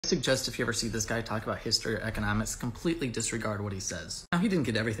suggest if you ever see this guy talk about history or economics, completely disregard what he says. Now, he didn't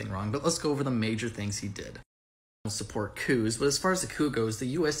get everything wrong, but let's go over the major things he did. Support coups, but as far as the coup goes, the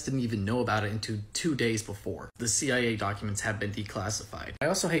US didn't even know about it until 2 days before. The CIA documents had been declassified. I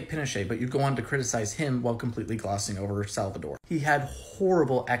also hate Pinochet, but you'd go on to criticize him while completely glossing over Salvador. He had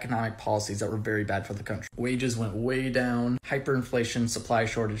horrible economic policies that were very bad for the country. Wages went way down, hyperinflation, supply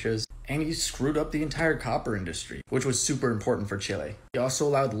shortages, and he screwed up the entire copper industry, which was super important for Chile. He also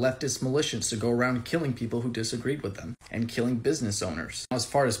allowed leftist militias to go around killing people who disagreed with them, and killing business owners. As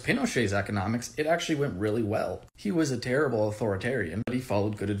far as Pinochet's economics, it actually went really well. He was a terrible authoritarian, but he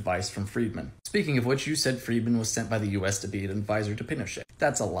followed good advice from Friedman. Speaking of which, you said Friedman was sent by the US to be an advisor to Pinochet.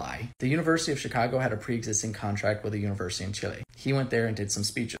 That's a lie. The University of Chicago had a pre-existing contract with a university in Chile. He went there and did some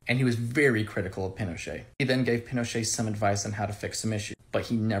speeches, and he was very critical of Pinochet. He then gave Pinochet some advice on how to fix some issues, but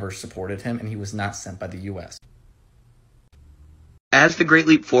he never supported him, and he was not sent by the US. As the Great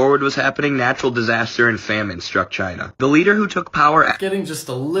Leap Forward was happening, natural disaster and famine struck China. The leader who took power... Getting just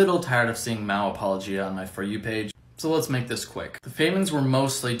a little tired of seeing Mao apologia on my For You page, so let's make this quick. The famines were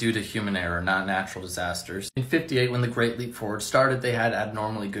mostly due to human error, not natural disasters. In '58, when the Great Leap Forward started, they had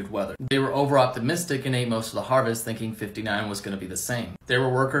abnormally good weather. They were over-optimistic and ate most of the harvest, thinking '59 was going to be the same. There were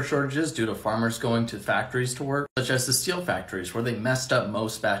worker shortages due to farmers going to factories to work, such as the steel factories, where they messed up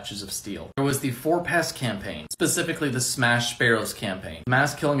most batches of steel. There was the Four Pests campaign, specifically the Smash Sparrows campaign.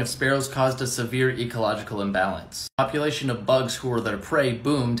 Mass killing of sparrows caused a severe ecological imbalance. Population of bugs who were their prey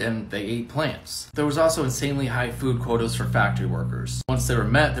boomed, and they ate plants. There was also insanely high food quotas for factory workers. Once they were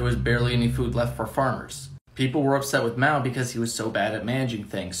met, there was barely any food left for farmers. People were upset with Mao because he was so bad at managing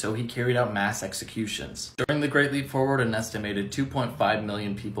things, so he carried out mass executions. During the Great Leap Forward, an estimated 2.5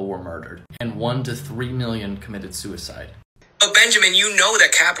 million people were murdered, and 1 to 3 million committed suicide. But Benjamin, you know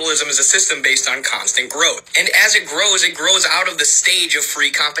that capitalism is a system based on constant growth. And as it grows out of the stage of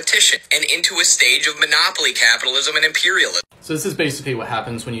free competition and into a stage of monopoly capitalism and imperialism. So this is basically what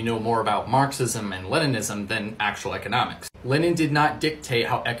happens when you know more about Marxism and Leninism than actual economics. Lenin did not dictate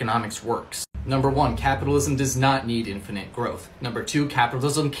how economics works. Number 1, capitalism does not need infinite growth. Number 2,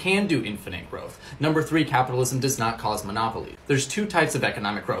 capitalism can do infinite growth. Number 3, capitalism does not cause monopoly. There's 2 types of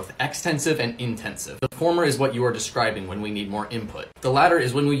economic growth, extensive and intensive. The former is what you are describing when we need more input. The latter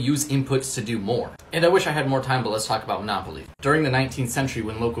is when we use inputs to do more. And I wish I had more time, but let's talk about monopoly. During the 19th century,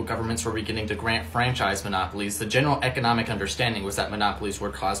 when local governments were beginning to grant franchise monopolies, the general economic understanding was that monopolies were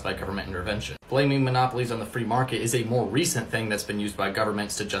caused by government intervention. Blaming monopolies on the free market is a more recent thing that's been used by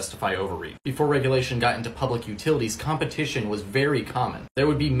governments to justify overreach. Before regulation got into public utilities, competition was very common. There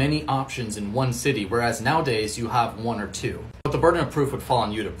would be many options in one city, whereas nowadays you have 1 or 2. But the burden of proof would fall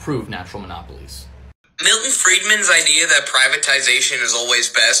on you to prove natural monopolies. Milton Friedman's idea that privatization is always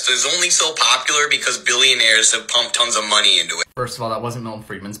best is only so popular because billionaires have pumped tons of money into it. First of all, that wasn't Milton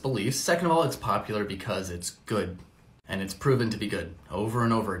Friedman's belief. Second of all, it's popular because it's good. And it's proven to be good over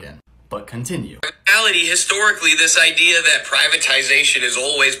and over again. But continue. In reality, historically, this idea that privatization is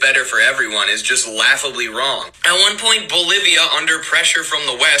always better for everyone is just laughably wrong. At one point, Bolivia, under pressure from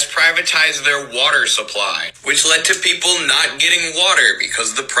the West, privatized their water supply, which led to people not getting water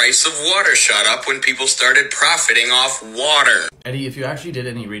because the price of water shot up when people started profiting off water. Eddie, if you actually did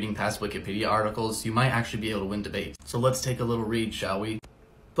any reading past Wikipedia articles, you might actually be able to win debates. So let's take a little read, shall we?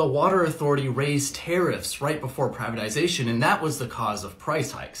 The Water Authority raised tariffs right before privatization, and that was the cause of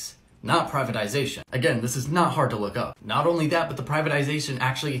price hikes. Not privatization. Again, this is not hard to look up. Not only that, but the privatization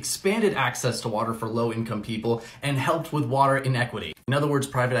actually expanded access to water for low-income people and helped with water inequity. In other words,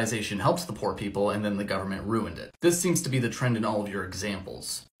 privatization helped the poor people and then the government ruined it. This seems to be the trend in all of your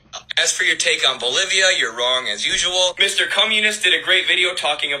examples. As for your take on Bolivia, you're wrong as usual. Mr. Communist did a great video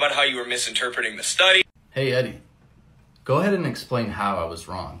talking about how you were misinterpreting the study. Hey Eddie, go ahead and explain how I was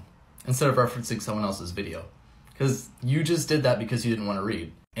wrong, instead of referencing someone else's video. Because you just did that because you didn't want to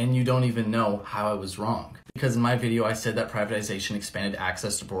read. And you don't even know how I was wrong. Because in my video I said that privatization expanded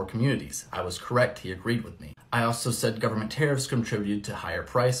access to poor communities. I was correct, he agreed with me. I also said government tariffs contributed to higher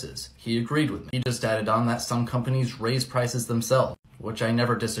prices. He agreed with me. He just added on that some companies raise prices themselves, which I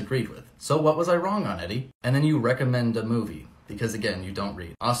never disagreed with. So what was I wrong on, Eddie? And then you recommend a movie. Because again, you don't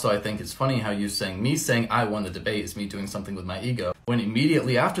read. Also, I think it's funny how me saying I won the debate is me doing something with my ego, when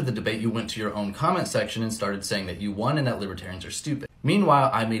immediately after the debate you went to your own comment section and started saying that you won and that libertarians are stupid.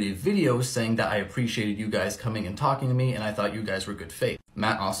 Meanwhile, I made a video saying that I appreciated you guys coming and talking to me and I thought you guys were good faith.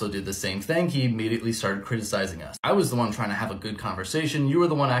 Matt also did the same thing. He immediately started criticizing us. I was the one trying to have a good conversation. You were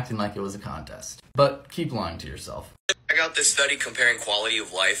the one acting like it was a contest. But keep lying to yourself. Check out this study comparing quality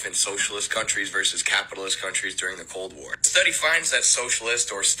of life in socialist countries versus capitalist countries during the Cold War. The study finds that socialist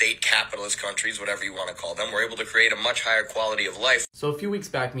or state capitalist countries, whatever you want to call them, were able to create a much higher quality of life. So a few weeks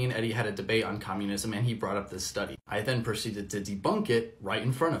back, me and Eddie had a debate on communism, and he brought up this study. I then proceeded to debunk it right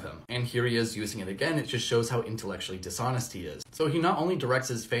in front of him. And here he is using it again. It just shows how intellectually dishonest he is. So he not only directs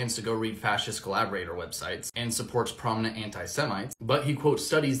his fans to go read fascist collaborator websites and supports prominent anti-Semites, but he quotes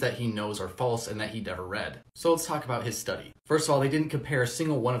studies that he knows are false and that he never read. So let's talk about his study. First of all, they didn't compare a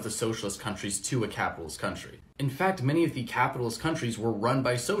single one of the socialist countries to a capitalist country. In fact, many of the capitalist countries were run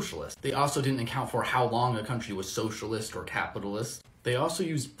by socialists. They also didn't account for how long a country was socialist or capitalist. They also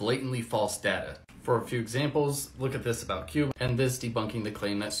used blatantly false data. For a few examples, look at this about Cuba, and this debunking the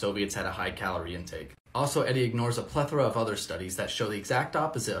claim that Soviets had a high calorie intake. Also, Eddie ignores a plethora of other studies that show the exact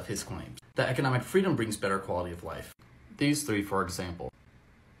opposite of his claims, that economic freedom brings better quality of life. These three, for example.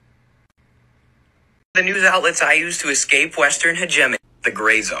 The news outlets I use to escape Western hegemony, the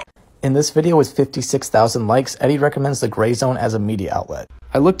gray zone. In this video with 56,000 likes, Eddie recommends the Gray Zone as a media outlet.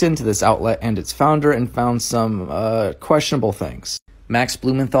 I looked into this outlet and its founder and found some questionable things. Max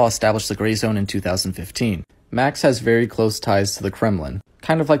Blumenthal established the Gray Zone in 2015. Max has very close ties to the Kremlin,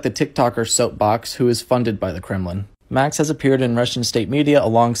 kind of like the TikToker Soapbox, who is funded by the Kremlin. Max has appeared in Russian state media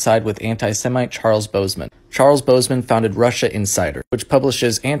alongside with anti-Semite Charles Bozeman. Charles Bozeman founded Russia Insider, which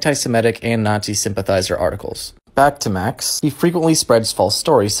publishes anti-Semitic and Nazi sympathizer articles. Back to Max, he frequently spreads false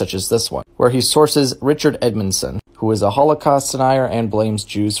stories such as this one, where he sources Richard Edmondson, who is a Holocaust denier and blames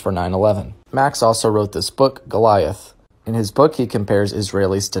Jews for 9/11. Max also wrote this book, Goliath. In his book, he compares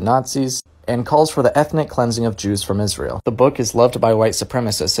Israelis to Nazis and calls for the ethnic cleansing of Jews from Israel. The book is loved by white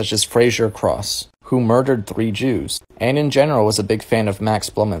supremacists such as Fraser Cross, who murdered 3 Jews, and in general was a big fan of Max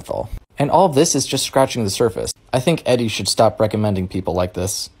Blumenthal. And all of this is just scratching the surface. I think Eddie should stop recommending people like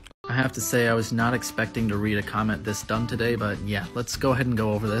this. I have to say I was not expecting to read a comment this dumb today, but yeah, let's go ahead and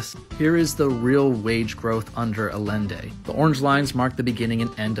go over this. Here is the real wage growth under Allende. The orange lines mark the beginning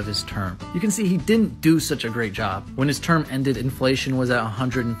and end of his term. You can see he didn't do such a great job. When his term ended, inflation was at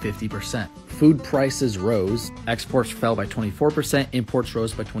 150%. Food prices rose, exports fell by 24%, imports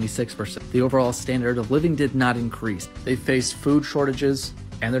rose by 26%. The overall standard of living did not increase. They faced food shortages,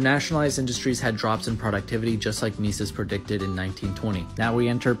 and their nationalized industries had drops in productivity just like Mises predicted in 1920. Now we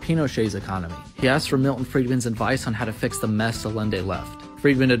enter Pinochet's economy. He asked for Milton Friedman's advice on how to fix the mess Allende left.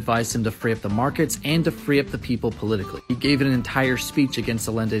 Friedman advised him to free up the markets and to free up the people politically. He gave an entire speech against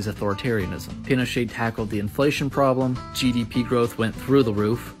Allende's authoritarianism. Pinochet tackled the inflation problem, GDP growth went through the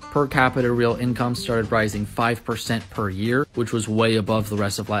roof, per capita real income started rising 5% per year, which was way above the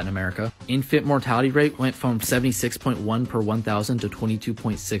rest of Latin America. Infant mortality rate went from 76.1 per 1,000 to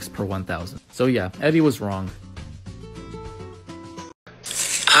 22.6 per 1,000. So yeah, Eddie was wrong.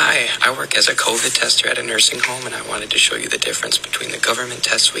 Hi, I work as a COVID tester at a nursing home, and I wanted to show you the difference between the government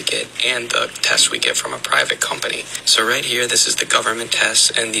tests we get and the tests we get from a private company. So right here, this is the government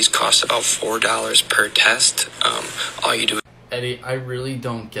test, and these cost about $4 per test. All you do. Eddie, I really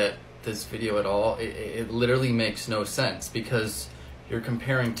don't get this video at all. It literally makes no sense because you're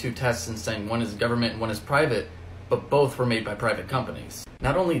comparing 2 tests and saying one is government and one is private, but both were made by private companies.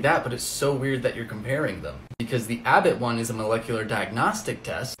 Not only that, but it's so weird that you're comparing them because the Abbott one is a molecular diagnostic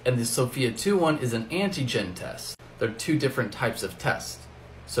test and the Sophia 2 one is an antigen test. They're 2 different types of tests,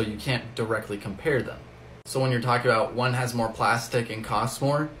 so you can't directly compare them. So when you're talking about one has more plastic and costs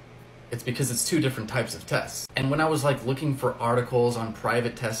more, it's because it's 2 different types of tests. And when I was looking for articles on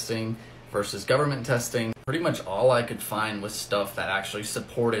private testing versus government testing, pretty much all I could find was stuff that actually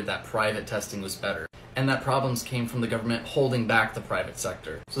supported that private testing was better, and that problems came from the government holding back the private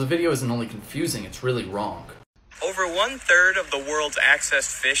sector. So the video isn't only confusing, it's really wrong. Over 1/3 of the world's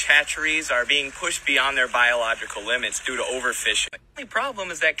accessed fish hatcheries are being pushed beyond their biological limits due to overfishing. The only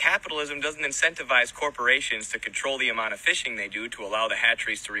problem is that capitalism doesn't incentivize corporations to control the amount of fishing they do to allow the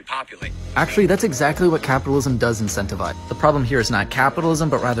hatcheries to repopulate. Actually, that's exactly what capitalism does incentivize. The problem here is not capitalism,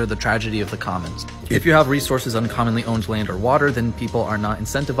 but rather the tragedy of the commons. If you have resources on commonly owned land or water, then people are not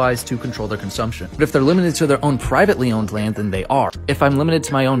incentivized to control their consumption. But if they're limited to their own privately owned land, then they are. If I'm limited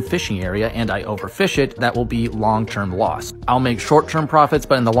to my own fishing area and I overfish it, that will be long-term loss. I'll make short-term profits,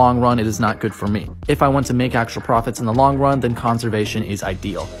 but in the long run, it is not good for me. If I want to make actual profits in the long run, then conservation is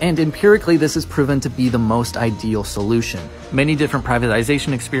ideal. And empirically, this is proven to be the most ideal solution. Many different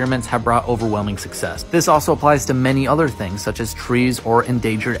privatization experiments have brought overwhelming success. This also applies to many other things, such as trees or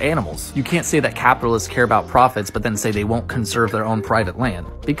endangered animals. You can't say that capitalists care about profits, but then say they won't conserve their own private land,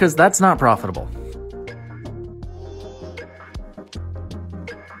 because that's not profitable.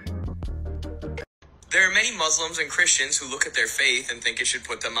 There are many Muslims and Christians who look at their faith and think it should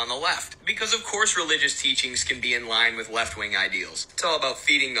put them on the left. Because of course religious teachings can be in line with left-wing ideals. It's all about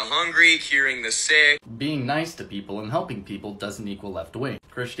feeding the hungry, curing the sick. Being nice to people and helping people doesn't equal left-wing.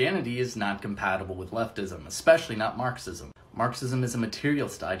 Christianity is not compatible with leftism, especially not Marxism. Marxism is a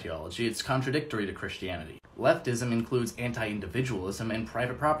materialist ideology. It's contradictory to Christianity. Leftism includes anti-individualism and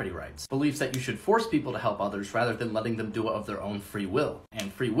private property rights, beliefs that you should force people to help others rather than letting them do it of their own free will.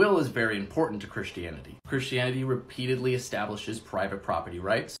 And free will is very important to Christianity. Christianity repeatedly establishes private property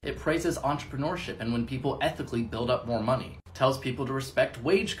rights. It praises entrepreneurship and when people ethically build up more money. It tells people to respect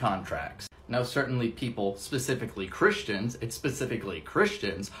wage contracts. Now, certainly people, specifically Christians,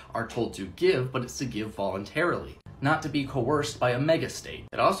 are told to give, but it's to give voluntarily, not to be coerced by a mega-state.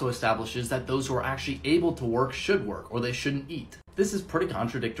 It also establishes that those who are actually able to work should work, or they shouldn't eat. This is pretty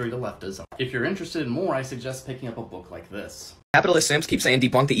contradictory to leftism. If you're interested in more, I suggest picking up a book like this. Capitalist simps keep saying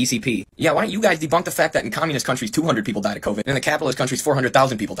debunk the ECP. Yeah, why don't you guys debunk the fact that in communist countries 200 people died of COVID, and in the capitalist countries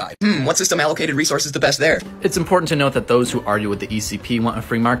 400,000 people died? What system allocated resources the best there? It's important to note that those who argue with the ECP want a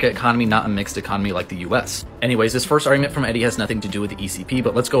free market economy, not a mixed economy like the US. Anyways, this first argument from Eddie has nothing to do with the ECP,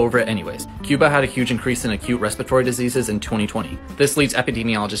 but let's go over it anyways. Cuba had a huge increase in acute respiratory diseases in 2020. This leads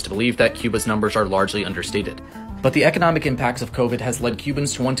epidemiologists to believe that Cuba's numbers are largely understated. But the economic impacts of COVID has led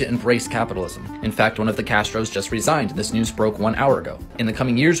Cubans to want to embrace capitalism. In fact, one of the Castros just resigned. This news broke 1 hour ago. In the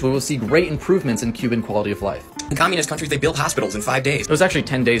coming years, we will see great improvements in Cuban quality of life. In communist countries, they build hospitals in 5 days. It was actually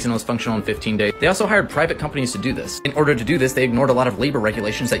 10 days and it was functional in 15 days. They also hired private companies to do this. In order to do this, they ignored a lot of labor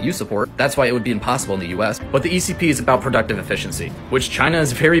regulations that you support. That's why it would be impossible in the US. But the ECP is about productive efficiency, which China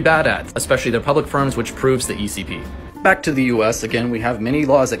is very bad at, especially their public firms, which proves the ECP. Back to the US, again, we have many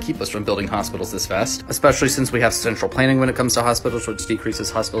laws that keep us from building hospitals this fast, especially since we have central planning when it comes to hospitals, which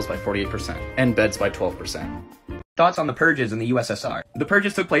decreases hospitals by 48% and beds by 12%. Thoughts on the purges in the USSR. The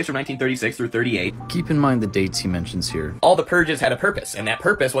purges took place from 1936 through 38. Keep in mind the dates he mentions here. All the purges had a purpose, and that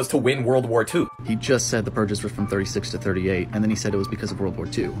purpose was to win World War II. He just said the purges were from 36 to 38, and then he said it was because of World War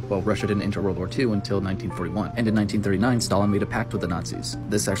II. Well, Russia didn't enter World War II until 1941, and in 1939, Stalin made a pact with the Nazis.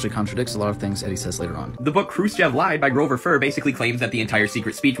 This actually contradicts a lot of things Eddie says later on. The book Khrushchev Lied by Grover Furr basically claims that the entire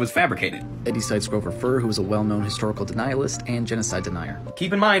secret speech was fabricated. Eddie cites Grover Furr, who was a well-known historical denialist and genocide denier.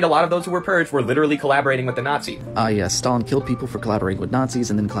 Keep in mind, a lot of those who were purged were literally collaborating with the Nazis. Yes, Stalin killed people for collaborating with Nazis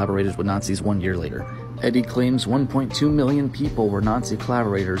and then collaborated with Nazis 1 year later. Eddie claims 1.2 million people were Nazi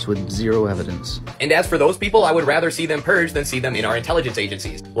collaborators with zero evidence. And as for those people, I would rather see them purged than see them in our intelligence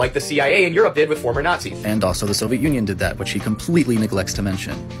agencies, like the CIA in Europe did with former Nazis. And also the Soviet Union did that, which he completely neglects to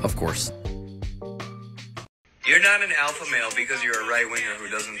mention, of course. You're not an alpha male because you're a right-winger who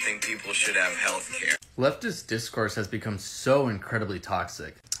doesn't think people should have health care. Leftist discourse has become so incredibly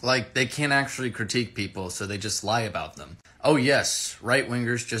toxic. Like, they can't actually critique people, so they just lie about them. Oh yes,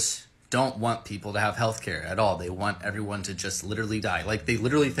 right-wingers just don't want people to have healthcare at all. They want everyone to just literally die. Like, they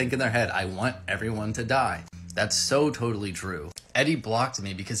literally think in their head, I want everyone to die. That's so totally true. Eddie blocked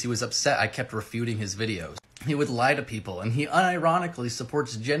me because he was upset I kept refuting his videos. He would lie to people, and he unironically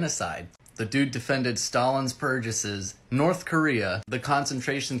supports genocide. The dude defended Stalin's purges, North Korea, the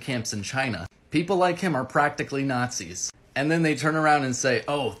concentration camps in China. People like him are practically Nazis. And then they turn around and say,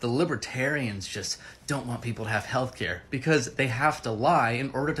 oh, the libertarians just don't want people to have healthcare because they have to lie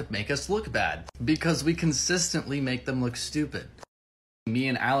in order to make us look bad. Because we consistently make them look stupid. Me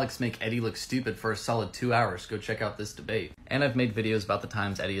and Alex make Eddie look stupid for a solid 2 hours. Go check out this debate. And I've made videos about the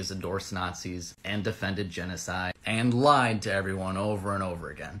times Eddie has endorsed Nazis and defended genocide and lied to everyone over and over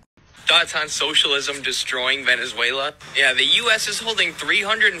again. Thoughts on socialism destroying Venezuela? Yeah, the US is holding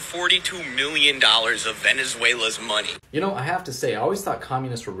 $342 million of Venezuela's money. You know, I have to say, I always thought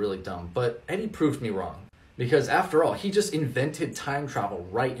communists were really dumb, but Eddie proved me wrong. Because after all, he just invented time travel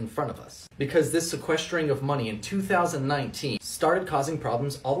right in front of us. Because this sequestering of money in 2019 started causing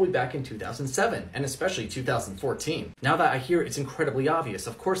problems all the way back in 2007, and especially 2014. Now that I hear it's incredibly obvious,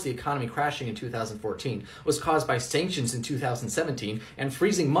 of course the economy crashing in 2014 was caused by sanctions in 2017 and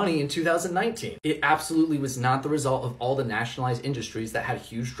freezing money in 2019. It absolutely was not the result of all the nationalized industries that had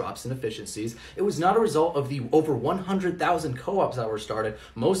huge drops in efficiencies. It was not a result of the over 100,000 co-ops that were started,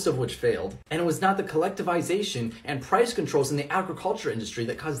 most of which failed. And it was not the collectivization and price controls in the agriculture industry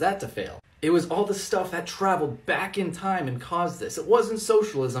that caused that to fail. It was all the stuff that traveled back in time and caused this. It wasn't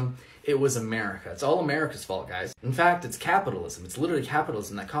socialism, it was America. It's all America's fault, guys. In fact, it's capitalism. It's literally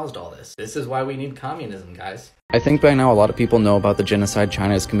capitalism that caused all this. This is why we need communism, guys. I think by now a lot of people know about the genocide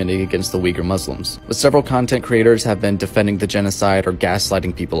China is committing against the Uyghur Muslims, but several content creators have been defending the genocide or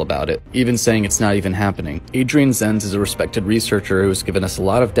gaslighting people about it, even saying it's not even happening. Adrian Zenz is a respected researcher who has given us a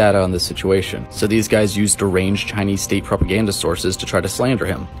lot of data on this situation, so these guys use deranged Chinese state propaganda sources to try to slander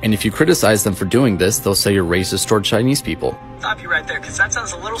him. And if you criticize them for doing this, they'll say you're racist toward Chinese people. Stop you right there, because that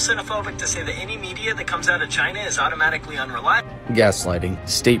sounds a little xenophobic to say that any media that comes out of China is automatically unreliable. Gaslighting.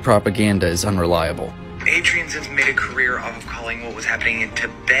 State propaganda is unreliable. Adrian Zenz made a career off of calling what was happening in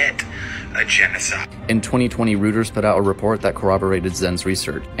Tibet a genocide. In 2020, Reuters put out a report that corroborated Zen's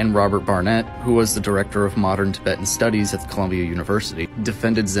research, and Robert Barnett, who was the director of modern Tibetan studies at Columbia University,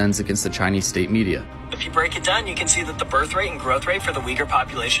 defended Zenz against the Chinese state media. If you break it down, you can see that the birth rate and growth rate for the Uyghur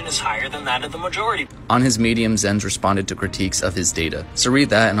population is higher than that of the majority. On his Medium, Zenz responded to critiques of his data, so read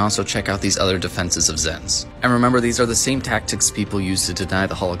that and also check out these other defenses of Zenz. And remember, these are the same tactics people used to deny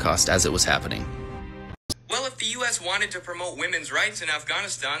the Holocaust as it was happening. Well, if the U.S. wanted to promote women's rights in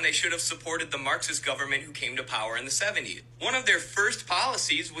Afghanistan, they should have supported the Marxist government who came to power in the 70s. One of their first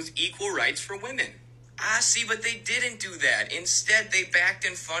policies was equal rights for women. See, but they didn't do that. Instead, they backed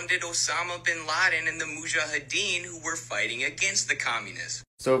and funded Osama bin Laden and the Mujahideen who were fighting against the communists.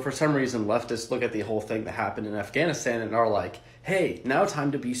 So for some reason, leftists look at the whole thing that happened in Afghanistan and are like, hey, now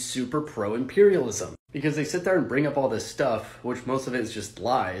time to be super pro-imperialism. Because they sit there and bring up all this stuff, which most of it is just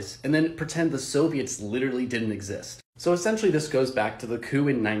lies, and then pretend the Soviets literally didn't exist. So essentially this goes back to the coup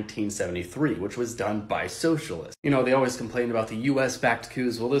in 1973, which was done by socialists. You know, they always complain about the US-backed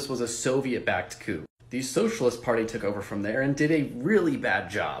coups. Well, this was a Soviet-backed coup. The Socialist Party took over from there and did a really bad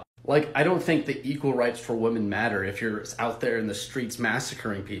job. Like, I don't think that equal rights for women matter if you're out there in the streets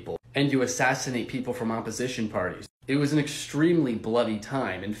massacring people and you assassinate people from opposition parties. It was an extremely bloody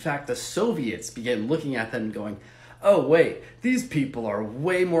time. In fact, the Soviets began looking at them and going, oh wait, these people are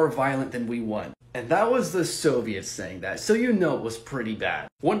way more violent than we want. And that was the Soviets saying that, so you know it was pretty bad.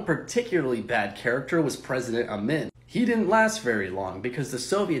 One particularly bad character was President Amin. He didn't last very long because the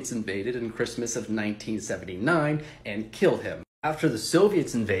Soviets invaded in Christmas of 1979 and killed him. After the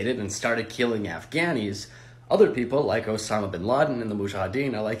Soviets invaded and started killing Afghanis, other people like Osama bin Laden and the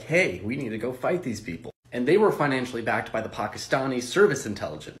Mujahideen are like, hey, we need to go fight these people. And they were financially backed by the Pakistani Service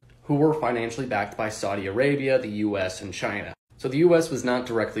Intelligence, who were financially backed by Saudi Arabia, the US, and China. So the US was not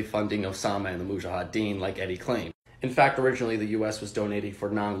directly funding Osama and the Mujahideen like Eddie claimed. In fact, originally the US was donating for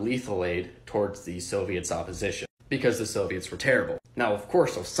non-lethal aid towards the Soviets' opposition, because the Soviets were terrible. Now, of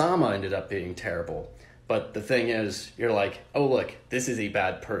course, Osama ended up being terrible, but the thing is, you're like, oh look, this is a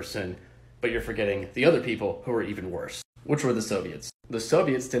bad person, but you're forgetting the other people who were even worse, which were the Soviets. The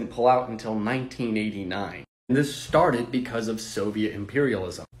Soviets didn't pull out until 1989. And this started because of Soviet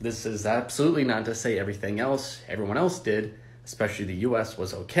imperialism. This is absolutely not to say everything else everyone else did, especially the US,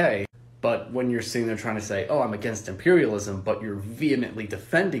 was okay. But when you're sitting there trying to say, oh, I'm against imperialism, but you're vehemently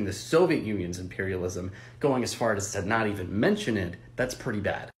defending the Soviet Union's imperialism, going as far as to not even mention it, that's pretty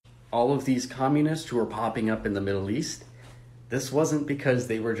bad. All of these communists who are popping up in the Middle East, this wasn't because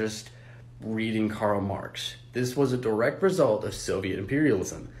they were just reading Karl Marx. This was a direct result of Soviet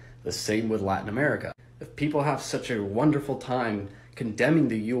imperialism. The same with Latin America. If people have such a wonderful time condemning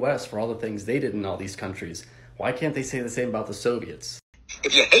the US for all the things they did in all these countries, why can't they say the same about the Soviets?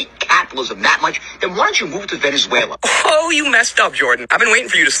 If you hate capitalism that much, then why don't you move to Venezuela? Oh, you messed up, Jordan. I've been waiting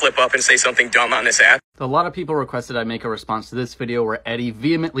for you to slip up and say something dumb on this app. A lot of people requested I make a response to this video where Eddie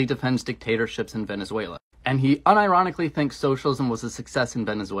vehemently defends dictatorships in Venezuela. And he unironically thinks socialism was a success in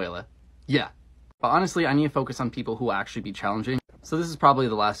Venezuela. Yeah. But honestly, I need to focus on people who will actually be challenging. So this is probably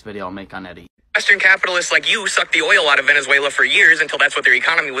the last video I'll make on Eddie. Western capitalists like you sucked the oil out of Venezuela for years until that's what their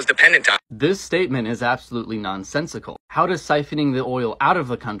economy was dependent on. This statement is absolutely nonsensical. How does siphoning the oil out of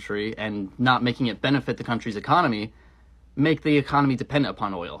the country and not making it benefit the country's economy make the economy dependent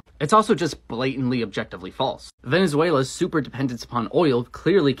upon oil? It's also just blatantly objectively false. Venezuela's super dependence upon oil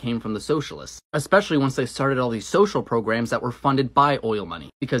clearly came from the socialists, especially once they started all these social programs that were funded by oil money,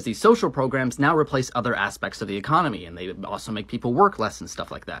 because these social programs now replace other aspects of the economy, and they also make people work less and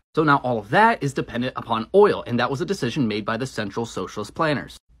stuff like that. So now all of that is dependent upon oil, and that was a decision made by the central socialist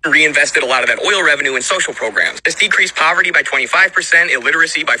planners. Reinvested a lot of that oil revenue in social programs. This decreased poverty by 25%,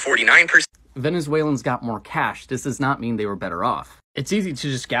 illiteracy by 49%. Venezuelans got more cash. This does not mean they were better off. It's easy to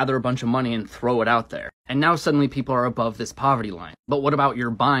just gather a bunch of money and throw it out there. And now suddenly people are above this poverty line. But what about your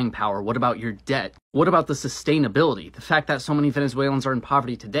buying power? What about your debt? What about the sustainability? The fact that so many Venezuelans are in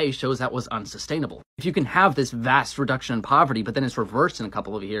poverty today shows that was unsustainable. If you can have this vast reduction in poverty, but then it's reversed in a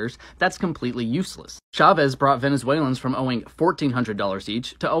couple of years, that's completely useless. Chavez brought Venezuelans from owing $1,400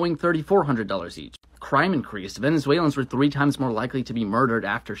 each to owing $3,400 each. Crime increased. Venezuelans were 3 times more likely to be murdered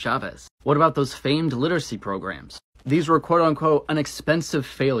after Chavez. What about those famed literacy programs? These were quote-unquote an expensive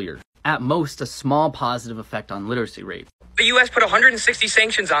failure. At most, a small positive effect on literacy rates. The U.S. put 160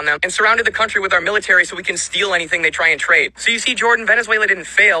 sanctions on them and surrounded the country with our military so we can steal anything they try and trade. So you see, Jordan, Venezuela didn't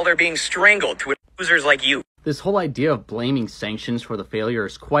fail. They're being strangled to losers like you. This whole idea of blaming sanctions for the failure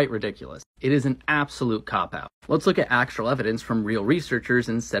is quite ridiculous. It is an absolute cop-out. Let's look at actual evidence from real researchers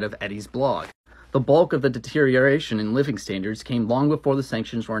instead of Eddie's blog. The bulk of the deterioration in living standards came long before the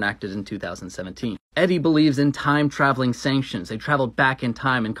sanctions were enacted in 2017. Eddie believes in time-traveling sanctions. They traveled back in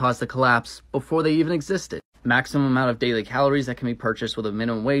time and caused the collapse before they even existed. Maximum amount of daily calories that can be purchased with a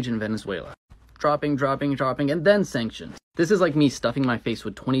minimum wage in Venezuela. Dropping, and then sanctions. This is like me stuffing my face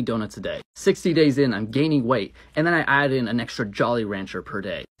with 20 donuts a day. 60 days in, I'm gaining weight, and then I add in an extra Jolly Rancher per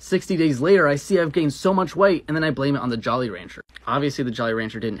day. 60 days later, I see I've gained so much weight, and then I blame it on the Jolly Rancher. Obviously, the Jolly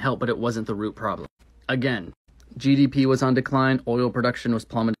Rancher didn't help, but it wasn't the root problem. Again, GDP was on decline, oil production was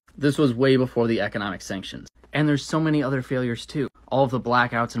plummeting. This was way before the economic sanctions. And there's so many other failures too. All of the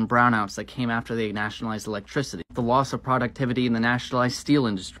blackouts and brownouts that came after they nationalized electricity. The loss of productivity in the nationalized steel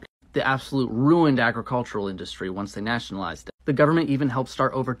industry. The absolute ruined agricultural industry once they nationalized it. The government even helped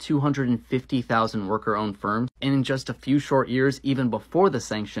start over 250,000 worker-owned firms, and in just a few short years, even before the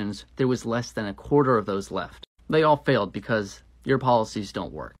sanctions, there was less than a quarter of those left. They all failed because your policies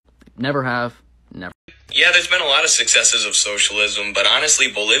don't work. They never have, never. Yeah, there's been a lot of successes of socialism, but honestly,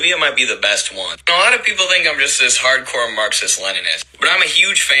 Bolivia might be the best one. A lot of people think I'm just this hardcore Marxist Leninist, but I'm a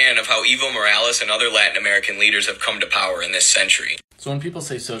huge fan of how Evo Morales and other Latin American leaders have come to power in this century. So when people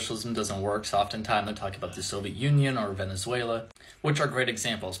say socialism doesn't work, so oftentimes they talk about the Soviet Union or Venezuela, which are great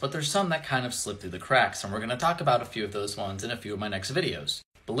examples, but there's some that kind of slip through the cracks, and we're going to talk about a few of those ones in a few of my next videos.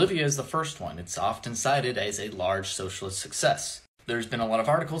 Bolivia is the first one. It's often cited as a large socialist success. There's been a lot of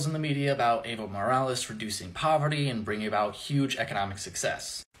articles in the media about Evo Morales reducing poverty and bringing about huge economic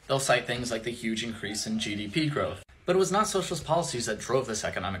success. They'll cite things like the huge increase in GDP growth, but it was not socialist policies that drove this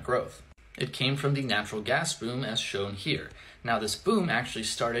economic growth. It came from the natural gas boom as shown here. Now this boom actually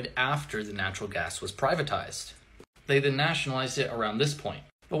started after the natural gas was privatized. They then nationalized it around this point.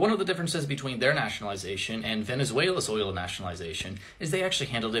 But one of the differences between their nationalization and Venezuela's oil nationalization is they actually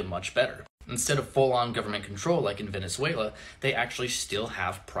handled it much better. Instead of full-on government control like in Venezuela, they actually still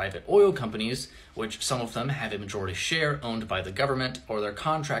have private oil companies, which some of them have a majority share owned by the government or they're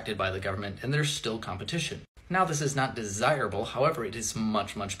contracted by the government, and there's still competition. Now this is not desirable, however it is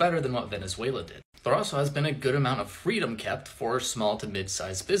much, much better than what Venezuela did. There also has been a good amount of freedom kept for small to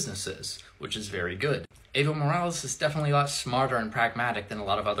mid-sized businesses, which is very good. Evo Morales is definitely a lot smarter and pragmatic than a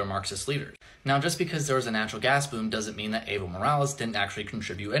lot of other Marxist leaders. Now just because there was a natural gas boom doesn't mean that Evo Morales didn't actually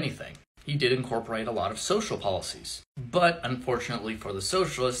contribute anything. He did incorporate a lot of social policies. But unfortunately for the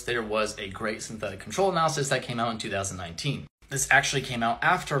socialists, there was a great synthetic control analysis that came out in 2019. This actually came out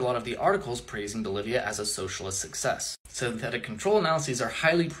after a lot of the articles praising Bolivia as a socialist success. Synthetic control analyses are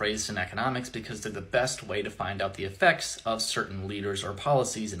highly praised in economics because they're the best way to find out the effects of certain leaders or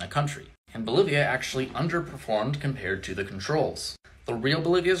policies in a country. And Bolivia actually underperformed compared to the controls. The real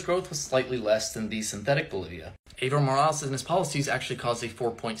Bolivia's growth was slightly less than the synthetic Bolivia. Evo Morales and his policies actually caused a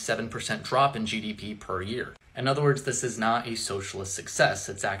 4.7% drop in GDP per year. In other words, this is not a socialist success,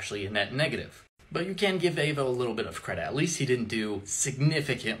 it's actually a net negative. But you can give Evo a little bit of credit. At least he didn't do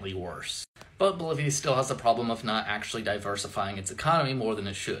significantly worse. But Bolivia still has the problem of not actually diversifying its economy more than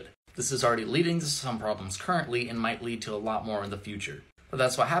it should. This is already leading to some problems currently and might lead to a lot more in the future. But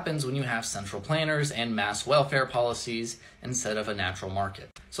that's what happens when you have central planners and mass welfare policies instead of a natural market.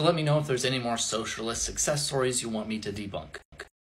 So let me know if there's any more socialist success stories you want me to debunk.